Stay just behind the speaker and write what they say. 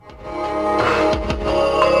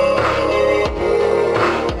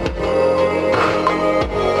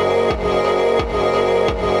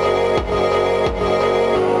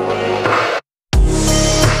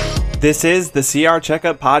This is the CR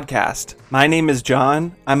Checkup Podcast. My name is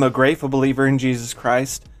John. I'm a grateful believer in Jesus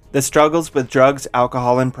Christ that struggles with drugs,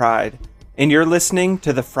 alcohol, and pride. And you're listening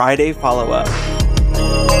to the Friday Follow-Up.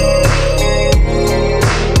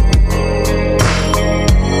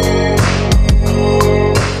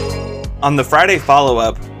 On the Friday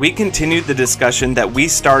Follow-Up, we continued the discussion that we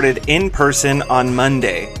started in person on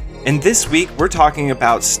Monday. And this week, we're talking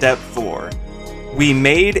about Step 4. We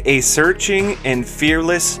made a searching and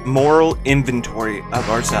fearless moral inventory of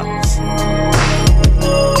ourselves.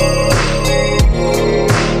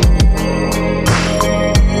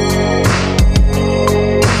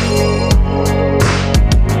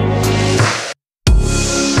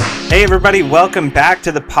 Hey everybody, welcome back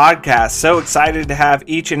to the podcast. So excited to have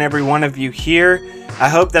each and every one of you here. I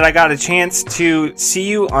hope that I got a chance to see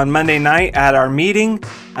you on Monday night at our meeting.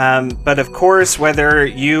 But of course, whether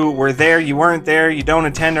you were there, you weren't there, you don't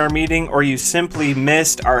attend our meeting, or you simply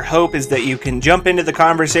missed, our hope is that you can jump into the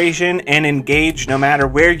conversation and engage no matter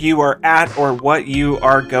where you are at or what you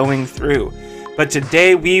are going through. But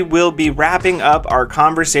today we will be wrapping up our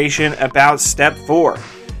conversation about Step 4.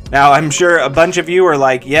 Now, I'm sure a bunch of you are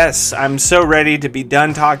like, yes, I'm so ready to be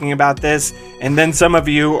done talking about this. And then some of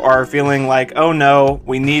you are feeling like, oh no,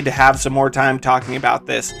 we need to have some more time talking about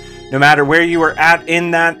this. No matter where you are at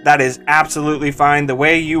in that is absolutely fine. The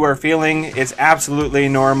way you are feeling is absolutely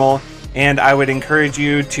normal. And I would encourage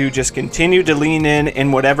you to just continue to lean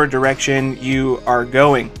in whatever direction you are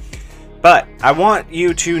going. But I want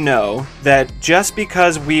you to know that just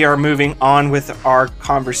because we are moving on with our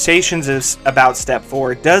conversations about Step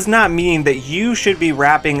 4 does not mean that you should be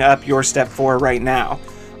wrapping up your Step 4 right now.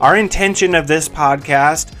 Our intention of this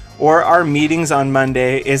podcast or our meetings on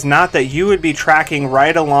Monday is not that you would be tracking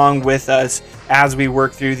right along with us as we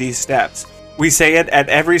work through these steps. We say it at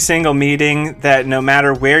every single meeting that no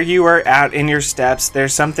matter where you are at in your steps,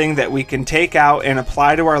 there's something that we can take out and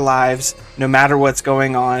apply to our lives no matter what's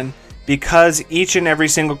going on, because each and every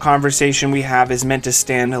single conversation we have is meant to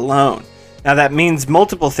stand alone. Now that means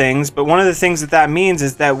multiple things, but one of the things that means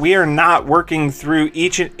is that we are not working through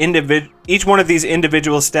each one of these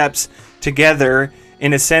individual steps together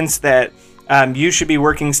in a sense that you should be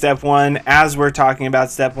working Step 1 as we're talking about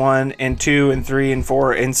Step 1 and 2 and 3 and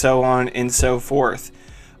 4 and so on and so forth.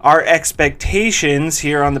 Our expectations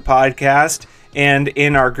here on the podcast and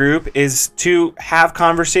in our group is to have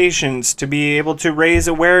conversations, to be able to raise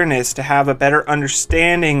awareness, to have a better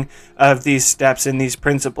understanding of these steps and these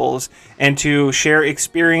principles, and to share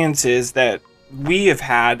experiences that we have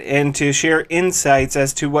had and to share insights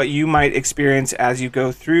as to what you might experience as you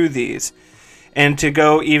go through these. And to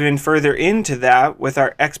go even further into that with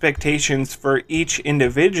our expectations for each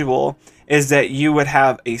individual is that you would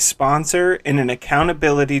have a sponsor and an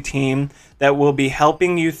accountability team that will be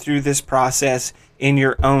helping you through this process in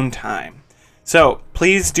your own time. So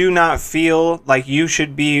please do not feel like you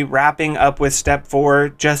should be wrapping up with Step 4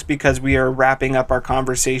 just because we are wrapping up our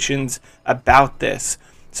conversations about this.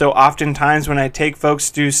 So oftentimes when I take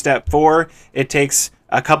folks through Step 4, it takes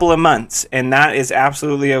a couple of months, and that is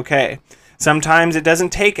absolutely okay. Sometimes it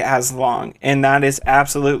doesn't take as long, and that is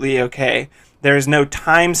absolutely okay. There is no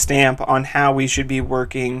time stamp on how we should be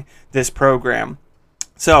working this program.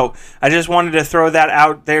 So I just wanted to throw that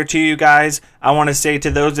out there to you guys. I want to say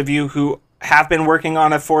to those of you who have been working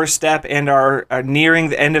on a 4th step and are nearing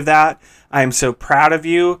the end of that, I am so proud of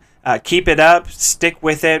you. Keep it up. Stick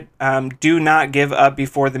with it. Do not give up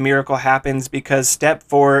before the miracle happens, because Step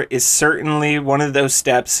 4 is certainly one of those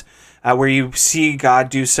steps where you see God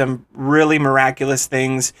do some really miraculous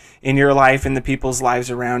things in your life and the people's lives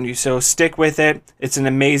around you. So stick with it. It's an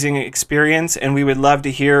amazing experience, and we would love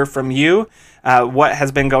to hear from you what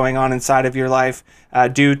has been going on inside of your life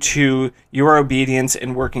due to your obedience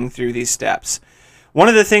in working through these steps. One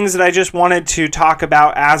of the things that I just wanted to talk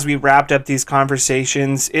about as we wrapped up these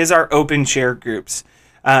conversations is our open share groups.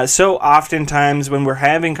 So oftentimes when we're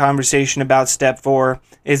having conversation about Step 4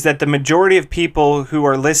 is that the majority of people who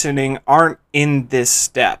are listening aren't in this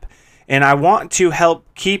step. And I want to help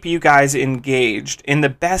keep you guys engaged. And the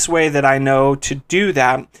best way that I know to do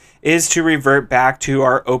that is to revert back to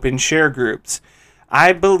our open share groups.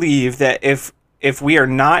 I believe that if we are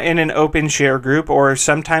not in an open share group or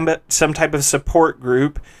some type of support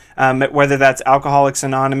group, whether that's Alcoholics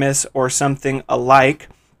Anonymous or something alike,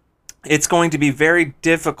 it's going to be very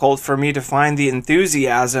difficult for me to find the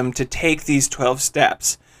enthusiasm to take these 12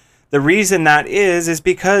 steps. The reason that is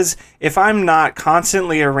because if I'm not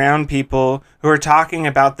constantly around people who are talking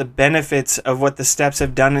about the benefits of what the steps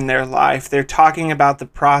have done in their life, they're talking about the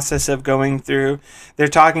process of going through, they're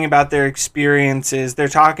talking about their experiences, they're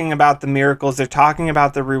talking about the miracles, they're talking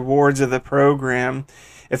about the rewards of the program.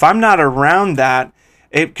 if I'm not around that,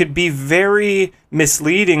 it could be very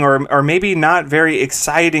misleading or maybe not very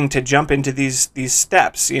exciting to jump into these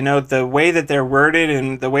steps. You know, the way that they're worded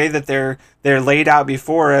and the way that they're laid out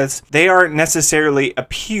before us, they aren't necessarily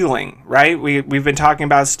appealing, right? We've been talking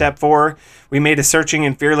about step 4. We made a searching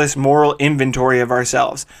and fearless moral inventory of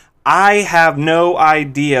ourselves. I have no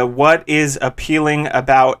idea what is appealing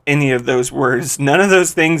about any of those words. None of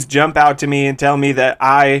those things jump out to me and tell me that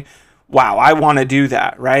I want to do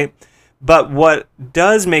that, right? But what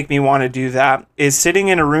does make me want to do that is sitting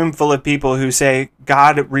in a room full of people who say,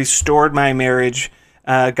 God restored my marriage,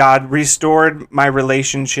 God restored my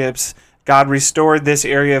relationships, God restored this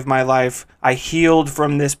area of my life, I healed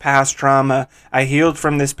from this past trauma, I healed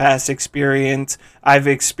from this past experience, I've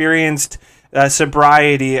experienced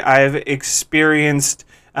sobriety, I've experienced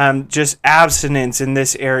just abstinence in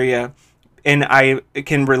this area, and I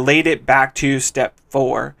can relate it back to step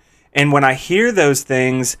 4. And when I hear those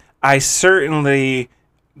things, I certainly,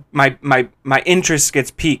 my interest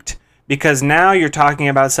gets piqued, because now you're talking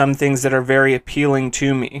about some things that are very appealing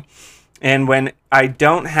to me. And when I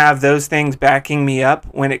don't have those things backing me up,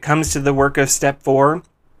 when it comes to the work of step 4,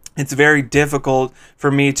 it's very difficult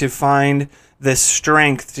for me to find the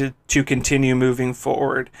strength to continue moving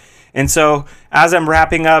forward. And so as I'm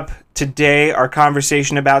wrapping up today our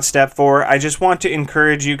conversation about step 4, I just want to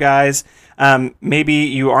encourage you guys. Maybe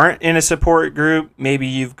you aren't in a support group, maybe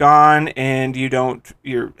you've gone and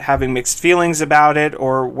you're having mixed feelings about it,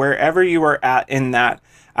 or wherever you are at in that,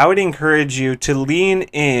 I would encourage you to lean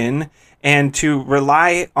in and to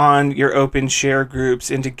rely on your open share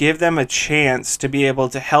groups and to give them a chance to be able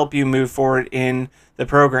to help you move forward in the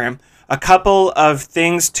program. A couple of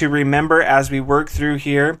things to remember as we work through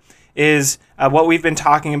here is what we've been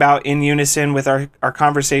talking about in unison with our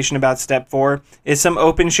conversation about step 4 is some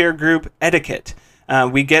open share group etiquette.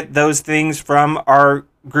 We get those things from our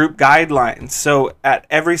group guidelines. So at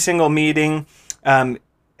every single meeting,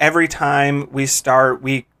 every time we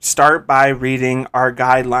start by reading our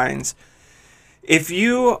guidelines. If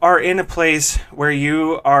you are in a place where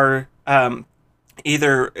you are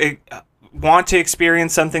either want to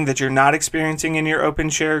experience something that you're not experiencing in your open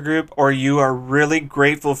share group, or you are really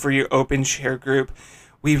grateful for your open share group,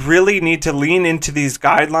 we really need to lean into these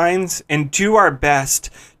guidelines and do our best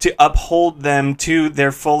to uphold them to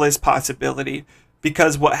their fullest possibility.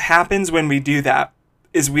 Because what happens when we do that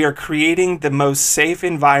is we are creating the most safe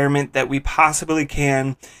environment that we possibly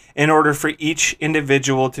can in order for each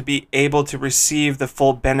individual to be able to receive the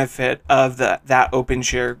full benefit of that open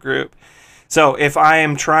share group. So if I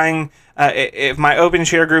am trying, if my open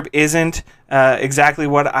share group isn't exactly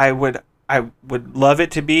what I would love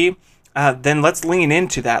it to be, then let's lean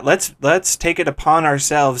into that. Let's take it upon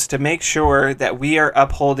ourselves to make sure that we are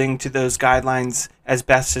upholding to those guidelines as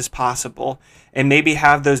best as possible, and maybe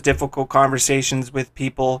have those difficult conversations with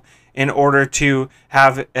people in order to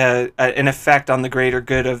have an effect on the greater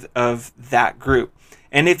good of that group.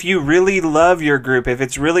 And if you really love your group, if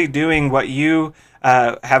it's really doing what you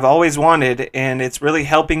have always wanted and it's really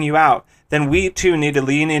helping you out, then we too need to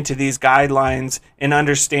lean into these guidelines and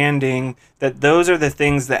understanding that those are the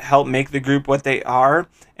things that help make the group what they are.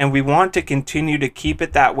 And we want to continue to keep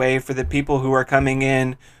it that way for the people who are coming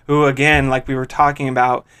in, who, again, like we were talking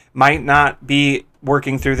about, might not be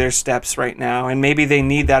working through their steps right now. And maybe they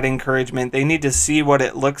need that encouragement. They need to see what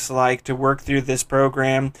it looks like to work through this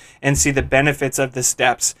program and see the benefits of the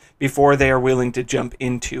steps before they are willing to jump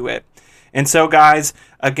into it. And so, guys,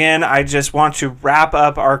 again, I just want to wrap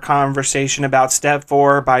up our conversation about step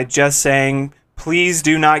 4 by just saying, please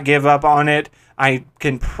do not give up on it. I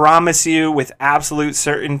can promise you with absolute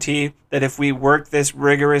certainty that if we work this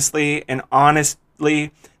rigorously and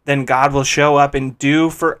honestly, then God will show up and do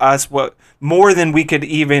for us what more than we could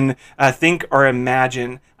even think or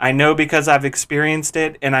imagine. I know because I've experienced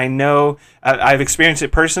it, and I know I've experienced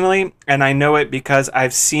it personally, and I know it because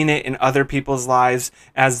I've seen it in other people's lives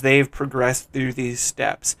as they've progressed through these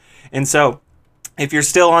steps. And so, if you're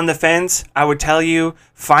still on the fence, I would tell you,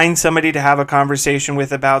 find somebody to have a conversation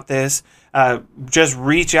with about this. Just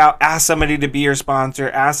reach out, ask somebody to be your sponsor,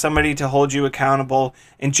 ask somebody to hold you accountable,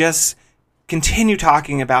 and just continue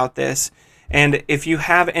talking about this. And if you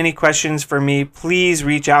have any questions for me, please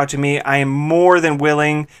reach out to me. I am more than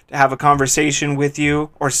willing to have a conversation with you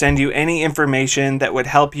or send you any information that would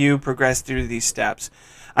help you progress through these steps.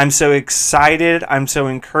 I'm so excited. I'm so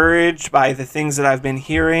encouraged by the things that I've been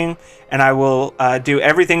hearing, and I will do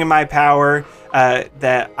everything in my power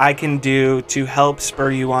that I can do to help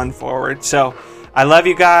spur you on forward. So I love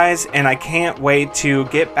you guys, and I can't wait to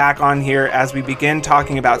get back on here as we begin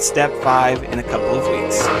talking about step 5 in a couple of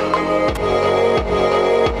weeks.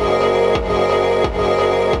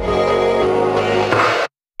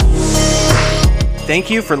 Thank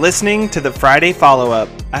you for listening to the Friday Follow-Up.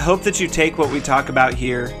 I hope that you take what we talk about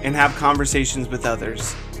here and have conversations with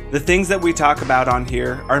others. The things that we talk about on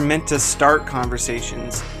here are meant to start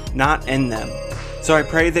conversations, not end them. So I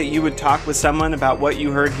pray that you would talk with someone about what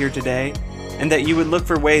you heard here today, and that you would look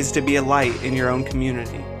for ways to be a light in your own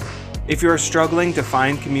community. If you are struggling to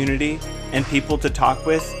find community and people to talk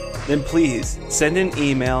with, then please send an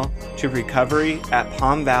email to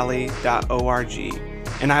recovery@palmvalley.org,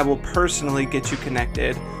 and I will personally get you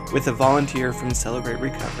connected with a volunteer from Celebrate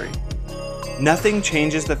Recovery. Nothing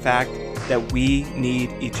changes the fact that we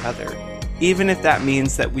need each other, even if that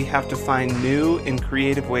means that we have to find new and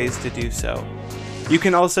creative ways to do so. You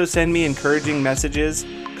can also send me encouraging messages,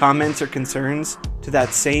 comments, or concerns to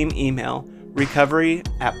that same email,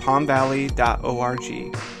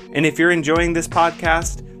 recovery@palmvalley.org. And if you're enjoying this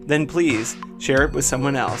podcast, then please share it with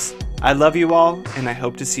someone else. I love you all, and I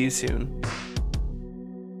hope to see you soon.